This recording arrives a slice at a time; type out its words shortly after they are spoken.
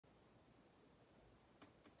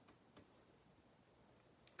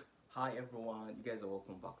Hi everyone, you guys are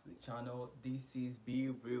welcome back to the channel. This is Be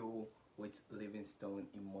Real with Livingstone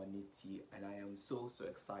Immunity, and I am so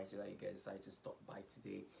excited that you guys decided to stop by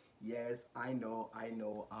today. Yes, I know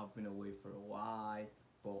I've been away for a while,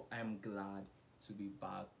 but I'm glad to be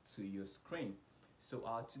back to your screen. So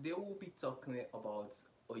today we'll be talking about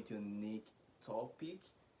a unique topic.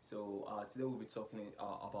 Today we'll be talking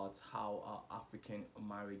about how African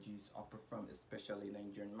marriages are performed, especially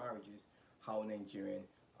Nigerian marriages, how Nigerian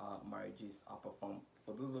marriages are performed.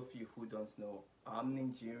 For those of you who don't know, I'm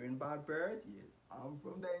Nigerian by birth. Yeah, I'm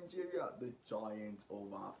from Nigeria, the giant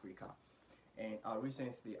of Africa. And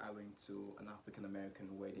recently I went to an African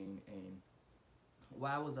American wedding, and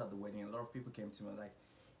while I was at the wedding, a lot of people came to me like,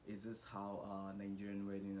 "Is this how Nigerian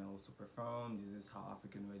wedding are also performed? Is this how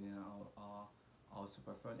African wedding are also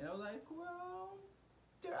performed?" And I was like, "Well,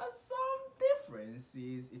 there are some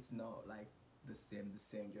differences. It's not like the same.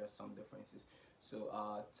 There are some differences."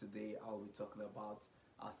 So today I'll be talking about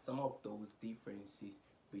some of those differences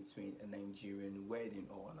between a Nigerian wedding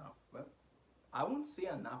or an well, I won't say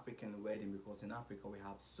an African wedding, because in Africa we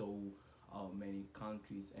have so many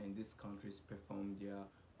countries, and these countries perform their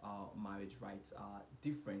marriage rites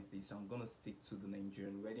differently. So I'm gonna stick to the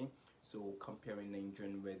Nigerian wedding. So comparing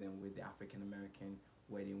Nigerian wedding with the African American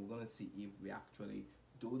wedding, we're gonna see if we actually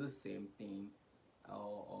do the same thing,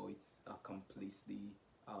 or it's completely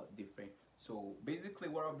different. So basically,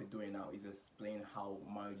 what I'll be doing now is explain how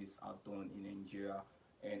marriages are done in Nigeria,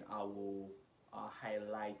 and I will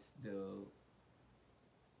highlight the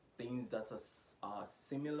things that are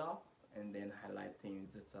similar, and then highlight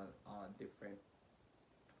things that are different.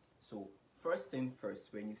 So first thing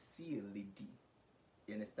first, when you see a lady,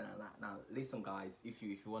 you understand that. Now listen guys, if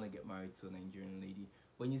you want to get married to a Nigerian lady,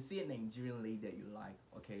 when you see a Nigerian lady that you like,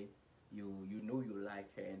 okay, you know you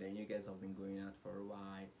like her, and then you guys have been going out for a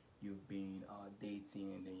while, you've been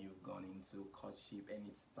dating, and then you've gone into courtship, and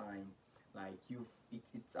it's time, like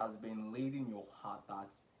it has been laid in your heart that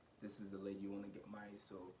this is the lady you want to get married.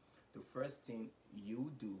 So the first thing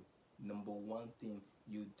you do, number one thing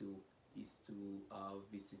you do, is to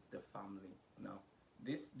visit the family. Now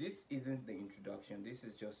this isn't the introduction, this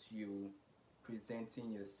is just you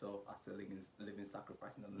presenting yourself as a living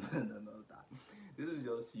sacrifice. No, that this is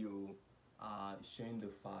just you showing the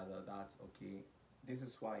father that, okay, this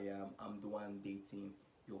is who I am, I'm the one dating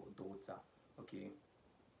your daughter. Okay,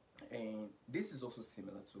 and this is also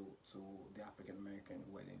similar to the African American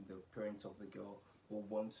wedding. The parents of the girl will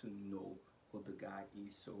want to know who the guy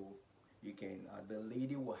is. So you can the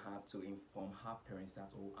lady will have to inform her parents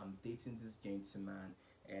that, oh, I'm dating this gentleman,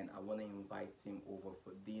 and I want to invite him over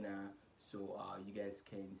for dinner, so you guys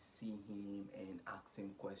can see him and ask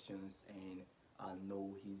him questions, and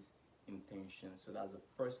know his intention. So that's the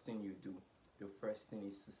first thing you do. The first thing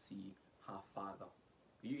is to see her father.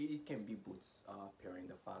 It can be both parent,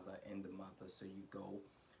 the father and the mother. So you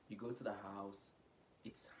go to the house.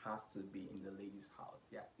 It has to be in the lady's house.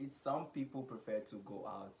 Yeah, it's some people prefer to go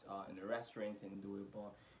out in a restaurant and do it,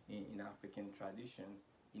 but in African tradition,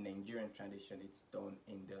 in Nigerian tradition, it's done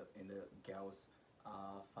in the girl's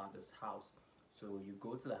father's house. So you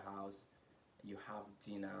go to the house, you have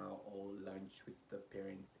dinner or lunch with the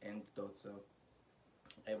parents and the daughter.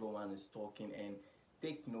 Everyone is talking, and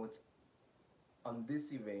take note, on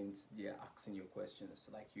this event they're asking you questions,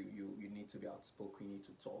 like you need to be outspoken, you need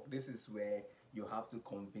to talk. This is where you have to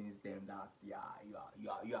convince them that, yeah,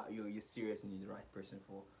 you're serious and you're the right person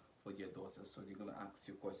for your daughter. So they're gonna ask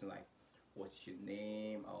you questions like, what's your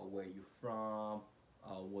name, where you from,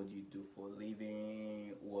 what do you do for a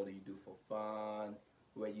living, what do you do for fun,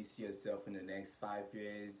 where do you see yourself in the next 5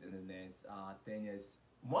 years, in the next 10 years.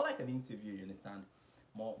 More like an interview, you understand?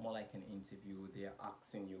 More like an interview. They're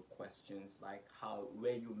asking you questions like,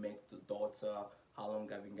 where you met the daughter, how long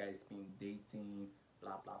have you guys been dating,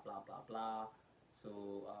 blah blah blah blah blah.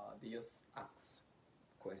 So they just ask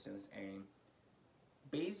questions, and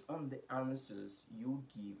based on the answers you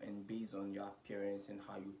give, and based on your appearance and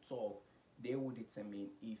how you talk, they will determine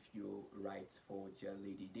if you're right for their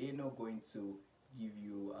lady. They're not going to give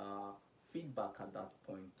you feedback at that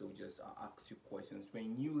point. They'll just ask you questions.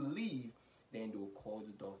 When you leave, then they'll call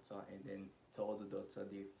the daughter and then tell the daughter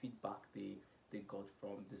the feedback they got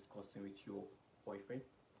from discussing with your boyfriend.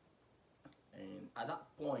 And at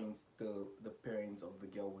that point, the parents of the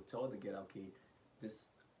girl will tell the girl, okay, this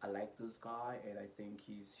I like this guy, and I think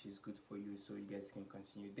she's good for you, so you guys can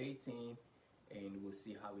continue dating, and we'll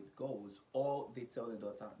see how it goes. Or they tell the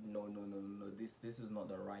daughter, no, this is not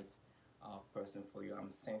the right person for you.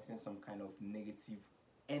 I'm sensing some kind of negative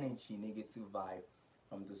energy, negative vibe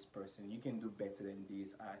from this person. You can do better than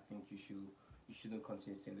this. I think you shouldn't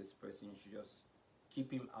continue seeing this person. You should just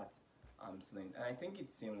keep him at Celine. And I think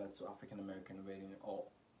it's similar to African American wedding or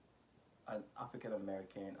an African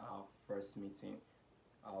American first meeting,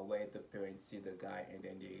 where the parents see the guy and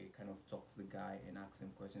then they kind of talk to the guy and ask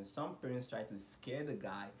him questions. Some parents try to scare the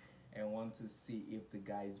guy and want to see if the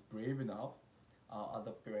guy is brave enough.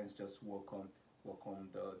 Other parents just work on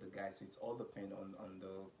the guy. So it's all depend on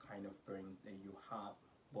the kind of parent that you have.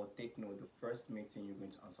 But take note, the first meeting you're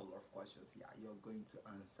going to answer a lot of questions. Yeah, you're going to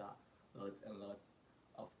answer a lot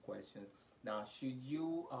of questions. Now, should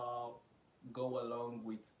you go along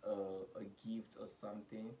with a gift or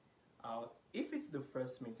something? If it's the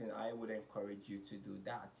first meeting, I would encourage you to do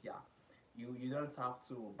that. Yeah, you don't have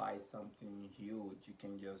to buy something huge. You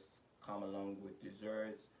can just come along with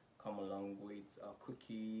desserts, come along with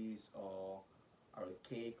cookies or a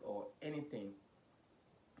cake or anything.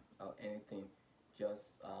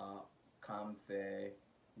 Just come there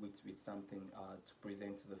with something to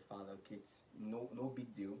present to the father. Okay, it's no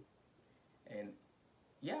big deal. And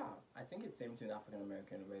yeah, I think it's same thing with African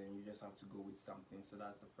American wedding. You just have to go with something. So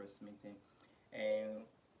that's the first meeting, and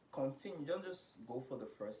continue. Don't just go for the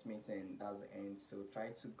first meeting. That's the end. So try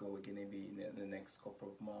to go again maybe in the next couple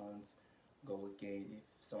of months. Go again if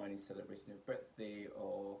someone is celebrating their birthday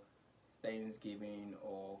or Thanksgiving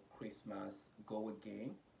or Christmas. Go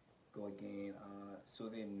again. So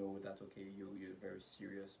they know that okay, you're very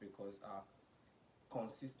serious because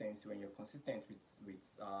consistency. When you're consistent with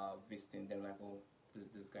visiting them, like oh,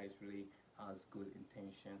 this guy really has good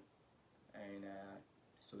intention, and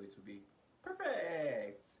so it will be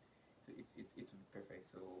perfect. So it will be perfect.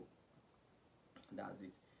 So that's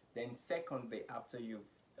it. Then secondly, after you've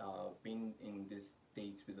been in this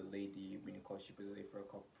date with a lady, you've been in courtship with a lady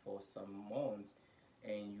for some months,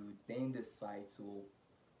 and you then decide to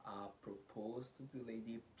propose to the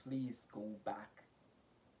lady, please go back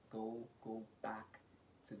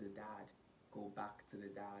to the dad, go back to the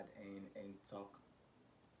dad and talk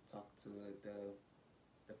to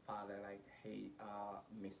the father like, hey,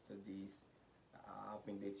 Mr. This, I've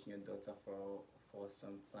been dating your daughter for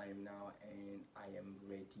some time now, and I am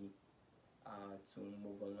ready to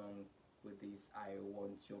move along with this. I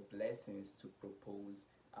want your blessings to propose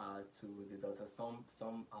to the daughter.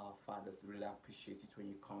 Some fathers really appreciate it when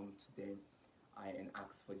you come to them and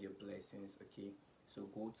ask for their blessings. Okay, so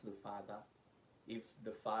go to the father. If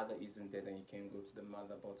the father isn't there, then you can go to the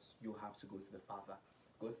mother, but you have to go to the father.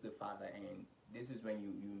 Go to the father, and this is when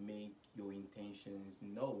you make your intentions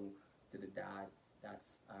known to the dad.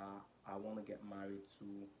 That's I want to get married to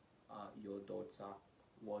your daughter.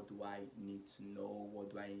 What do I need to know?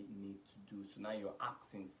 What do I need to do? So now you're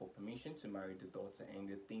asking for permission to marry the daughter and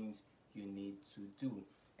the things you need to do.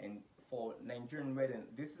 And for Nigerian wedding,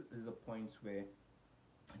 this is a point where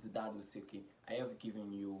the dad will say, okay, I have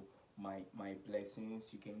given you my blessings.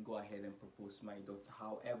 You can go ahead and propose to my daughter.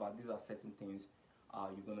 However, these are certain things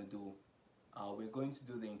you're gonna do. We're going to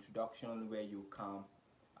do the introduction where you come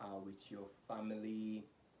with your family,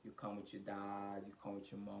 you come with your dad, you come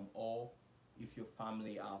with your mom, or if your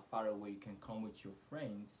family are far away, you can come with your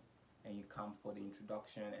friends and you come for the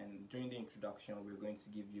introduction. And during the introduction, we're going to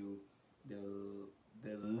give you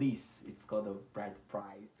the list. It's called the bride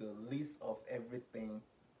price, the list of everything.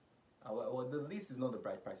 Well, the list is not the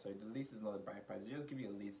bride price. Sorry, the list is not the bride price. They just give you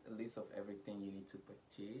a list of everything you need to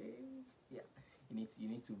purchase. Yeah, you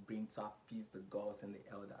need to bring to appease the gods and the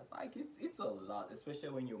elders. Like it's a lot, especially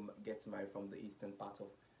when you get married from the eastern part of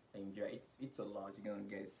Nigeria. It's a lot. You're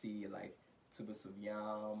gonna see like tubers of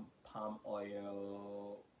yam, palm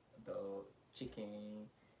oil, the chicken,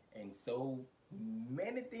 and so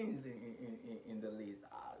many things in the list.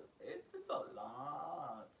 It's a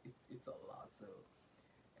lot. It's a lot. So,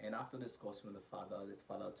 and after discussing with the father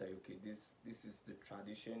will tell you, okay, this is the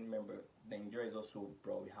tradition. Remember, Nigeria is also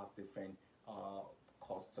broad. We have different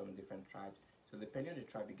custom, different tribes. So depending on the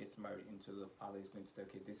tribe he gets married into, the father is going to say,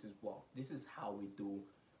 okay, this is how we do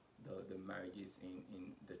the marriages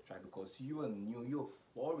in the tribe, because you are new, you're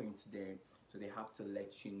foreign to them, so they have to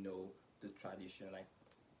let you know the tradition. Like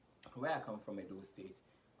where I come from, Edo State,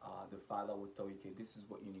 the father will tell you, okay, this is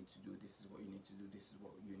what you need to do, this is what you need to do, this is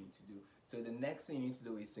what you need to do. So the next thing you need to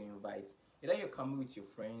do is to invite, either you're coming with your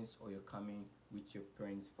friends or you're coming with your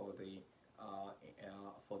parents for the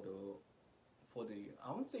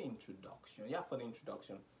I won't say introduction. Yeah, for the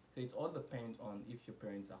introduction. So it all depends on if your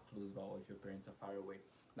parents are close by or if your parents are far away.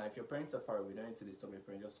 Now, if your parents are far away, you don't need to disturb your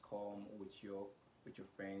parents. Just come with your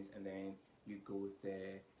friends, and then you go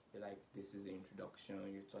there. You're like, this is the introduction.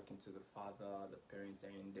 You're talking to the father, the parents,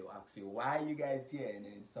 and they'll ask you, why are you guys here? And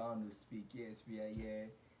then someone will speak, yes, we are here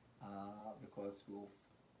because we've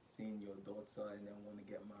seen your daughter and then want to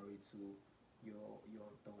get married to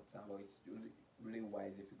your daughter. But it's really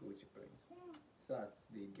wise if you go with your parents, so that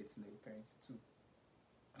they get to know your parents too.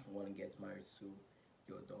 Want to get married to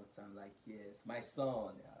your daughter, I'm like, yes, my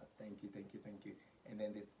son, yeah, thank you, thank you, thank you. And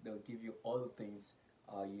then they'll give you all the things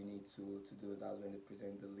you need to do. That's when they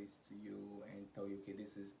present the list to you and tell you, okay,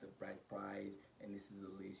 this is the bride price, and this is the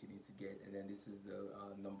list you need to get, and then this is the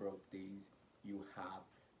number of days you have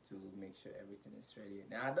to make sure everything is ready.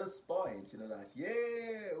 Now at this point, you know, that's,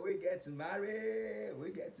 yeah, we getting married,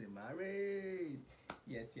 we getting married.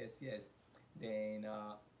 Yes, yes, yes. Then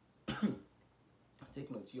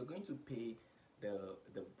take notes, you're going to pay the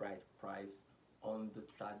bride price on the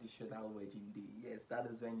traditional wedding day. Yes, that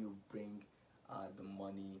is when you bring the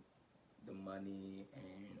money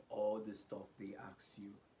and all the stuff they ask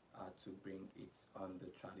you to bring. It's on the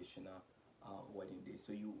traditional wedding day.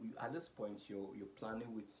 So you at this point you're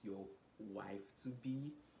planning with your wife to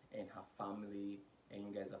be and her family, and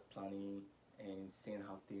you guys are planning and seeing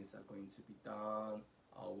how things are going to be done,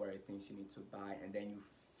 what are things you need to buy, and then you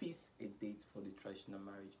fix a date for the traditional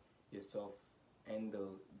marriage. Yourself and the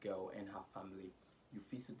girl and her family, you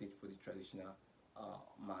fix a date for the traditional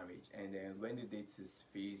marriage, and then when the date is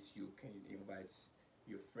fixed, you can invite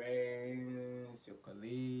your friends, your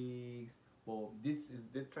colleagues. Well, this is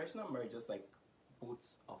the traditional marriage, just like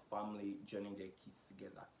both a family joining their kids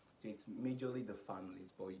together. So it's majorly the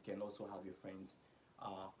families, but you can also have your friends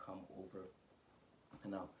come over.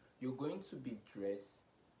 Now you're going to be dressed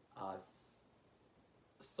as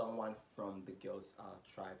someone from the girl's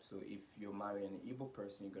tribe. So if you're marrying an Igbo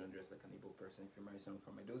person, you're gonna dress like an Igbo person. If you marry someone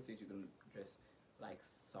from Edo State, you're gonna dress like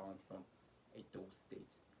someone from Edo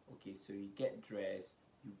State. Okay, so you get dressed,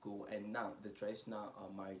 you go, and now the traditional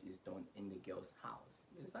marriage is done in the girl's house.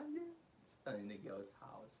 You understand? Yeah, it's done in the girl's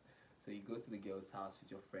house. So you go to the girl's house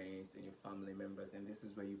with your friends and your family members, and this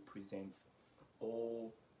is where you present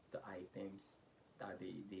all the items that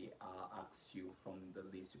they asked you from the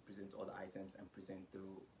list. You present all the items and present the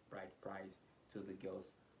bride price to the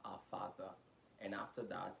girl's father, and after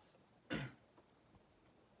that,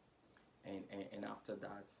 and after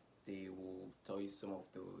that, they will tell you some of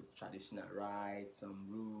the traditional rites, some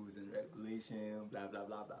rules and regulations, blah blah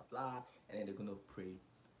blah blah blah, and then they're gonna pray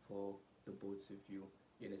for the both of you.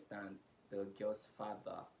 You understand? The girl's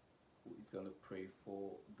father who is gonna pray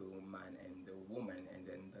for the man and the woman, and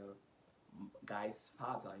then the guy's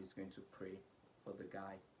father is going to pray for the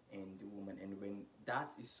guy and the woman. And when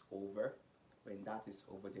that is over, they're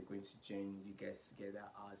going to join you guys together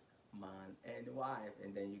as man and wife,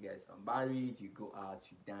 and then you guys are married. You go out,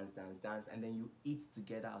 you dance, and then you eat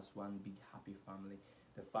together as one big happy family.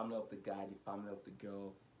 The family of the guy, the family of the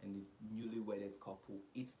girl, and the newly wedded couple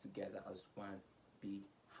eats together as one big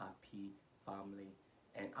happy family.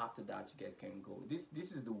 And after that, you guys can go.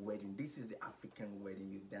 This is the wedding. This is the African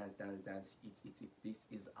wedding. You dance, eat. This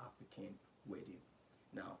is African wedding.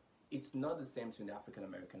 Now it's not the same to the African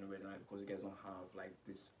American wedding, right? Because you guys don't have like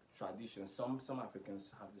this tradition. Some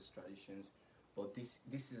Africans have these traditions, but this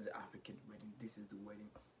is African wedding. This is the wedding.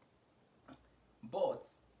 But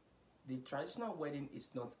the traditional wedding is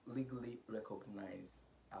not legally recognized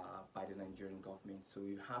by the Nigerian government, so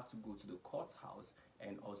you have to go to the courthouse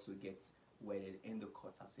and also get wedded in the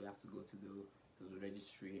courthouse. So you have to go to the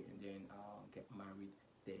registry and then get married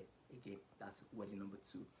there again. That's wedding number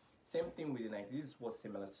 2. Same thing with the night. This is what's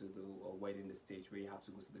similar to the wedding the stage, where you have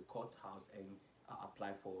to go to the courthouse and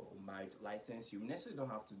apply for a marriage license. You necessarily don't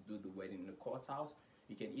have to do the wedding in the courthouse.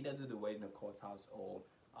 You can either do the wedding in the courthouse or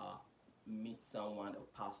meet someone,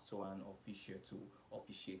 a pastor, an official to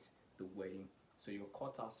officiate the wedding. So your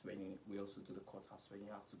courthouse wedding, we also do the courthouse wedding.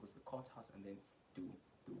 You have to go to the courthouse and then do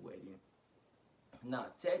the wedding. Now,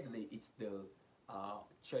 thirdly, it's the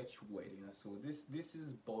church wedding. So this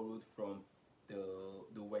is borrowed from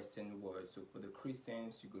the Western world. So for the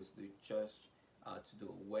Christians, you go to the church to do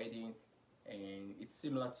a wedding, and it's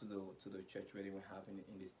similar to the church wedding we have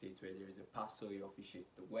in the States, where there is a pastor who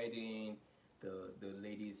officiates the wedding. The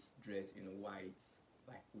ladies dress in a white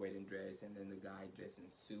like wedding dress, and then the guy dress in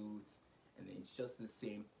suits, and then it's just the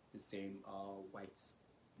same white.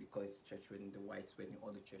 They call it church wedding, the white wedding,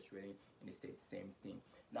 or the church wedding in the States, same thing.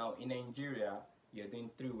 Now in Nigeria, you're doing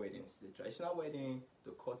 3 weddings: the traditional wedding,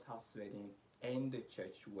 the courthouse wedding, and the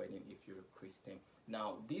church wedding if you're a Christian.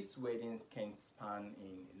 Now these weddings can span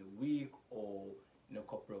in a week or in a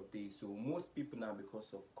couple of days. So most people now,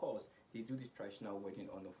 because of course they do the traditional wedding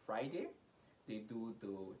on a Friday, they do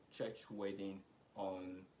the church wedding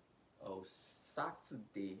on a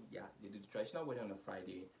Saturday. Yeah, they do the traditional wedding on a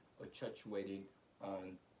Friday, a church wedding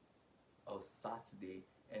on a Saturday,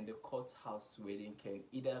 and the courthouse wedding can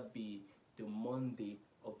either be the Monday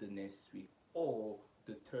of the next week or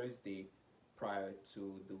the Thursday prior to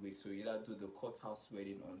the week. So you either do the courthouse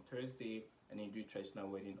wedding on Thursday, and then do traditional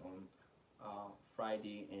wedding on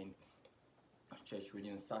Friday, and church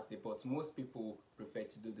wedding on Saturday. But most people prefer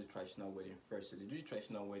to do the traditional wedding first. So they do the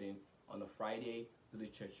traditional wedding on a Friday, do the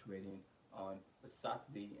church wedding on a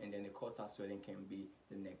Saturday, and then the courthouse wedding can be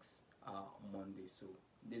the next Monday. So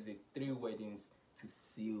there's a 3 weddings to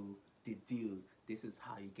seal the deal. This is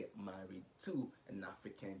how you get married to an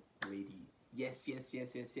African lady. Yes, yes,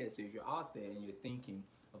 yes, yes, yes. So if you're out there and you're thinking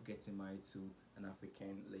of getting married to an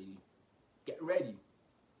African lady, get ready.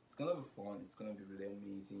 It's gonna be fun. It's gonna be really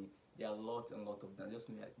amazing. There are a lot and lot of dance. Just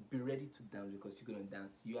like, be ready to dance, because you're gonna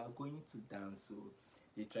dance. You are going to dance. So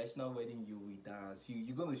the traditional wedding, you will dance.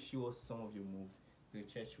 You're gonna show us some of your moves. The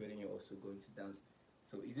church wedding, you're also going to dance.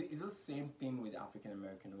 So is the same thing with African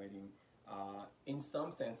American wedding. In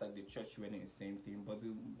some sense, like the church wedding is the same thing, but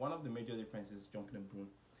one of the major differences is jumping the broom.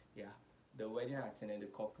 Yeah, the wedding I attended, the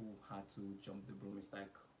couple had to jump the broom. It's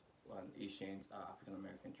like an ancient African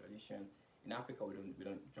American tradition. In Africa, we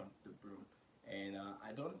don't jump the broom, and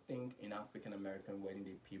I don't think in African American wedding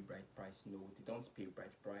they pay bride price. No, they don't pay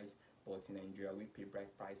bride price. But in Nigeria, we pay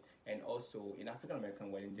bride price, and also in African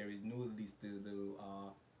American wedding there is no list. The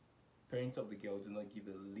parents of the girl do not give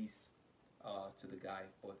a list to the guy,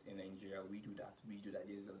 but in Nigeria we do that.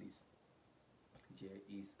 There is a list. There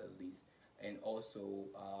is a list. And also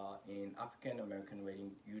in African American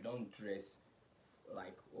wedding, you don't dress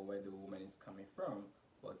like where the woman is coming from,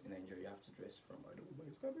 but in Nigeria you have to dress from where the woman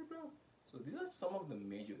is coming from. So these are some of the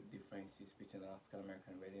major differences between an African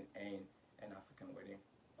American wedding and an African wedding.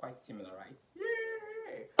 Quite similar, right?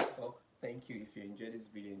 Yay! Well, thank you. If you enjoyed this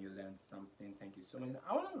video and you learned something, thank you so much.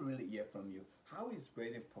 I want to really hear from you. How is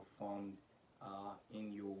wedding performed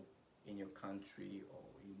in your country or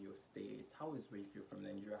in your states? How is wedding, if you're from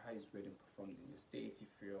Nigeria, how is wedding performed in your states? If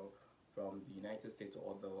you're from the United States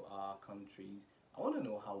or other countries, I want to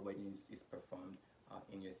know how wedding is performed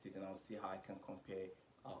in your states, and I'll see how I can compare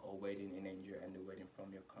a wedding in Nigeria and the wedding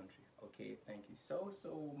from your country. Okay, thank you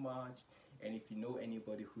so much. And if you know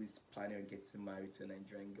anybody who is planning on getting married to a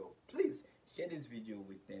Nigerian girl, please share this video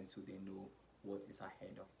with them so they know what is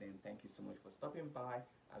ahead of them. Thank you so much for stopping by.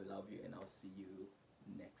 I love you, and I'll see you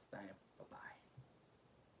next time. Bye bye.